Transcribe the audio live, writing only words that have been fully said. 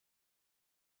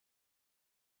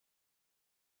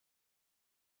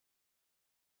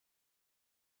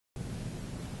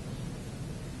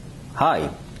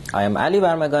Hi, I am Ali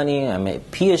Varmaghani. I'm a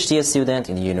PhD student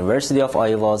in the University of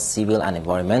Iowa's Civil and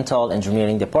Environmental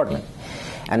Engineering Department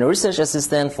and a research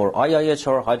assistant for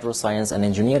IIHR Hydroscience and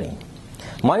Engineering.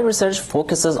 My research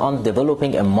focuses on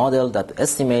developing a model that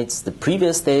estimates the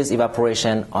previous day's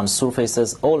evaporation on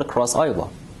surfaces all across Iowa.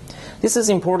 This is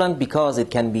important because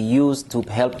it can be used to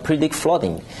help predict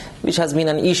flooding, which has been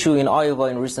an issue in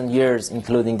Iowa in recent years,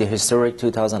 including the historic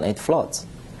 2008 floods.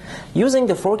 Using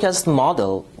the forecast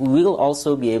model, we will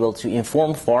also be able to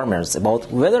inform farmers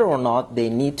about whether or not they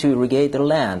need to irrigate their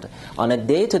land on a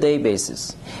day-to-day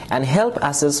basis and help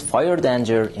assess fire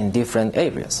danger in different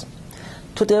areas.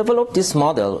 To develop this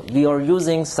model, we are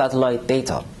using satellite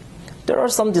data. There are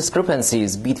some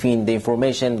discrepancies between the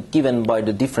information given by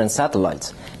the different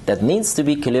satellites that needs to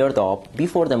be cleared up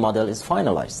before the model is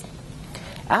finalized.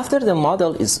 After the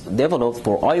model is developed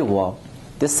for Iowa,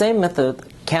 the same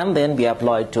method can then be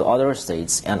applied to other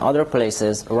states and other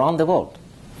places around the world.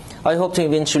 I hope to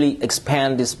eventually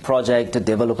expand this project to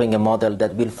developing a model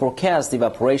that will forecast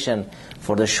evaporation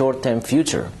for the short-term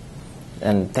future.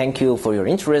 And thank you for your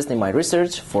interest in my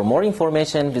research. For more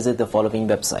information, visit the following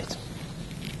website.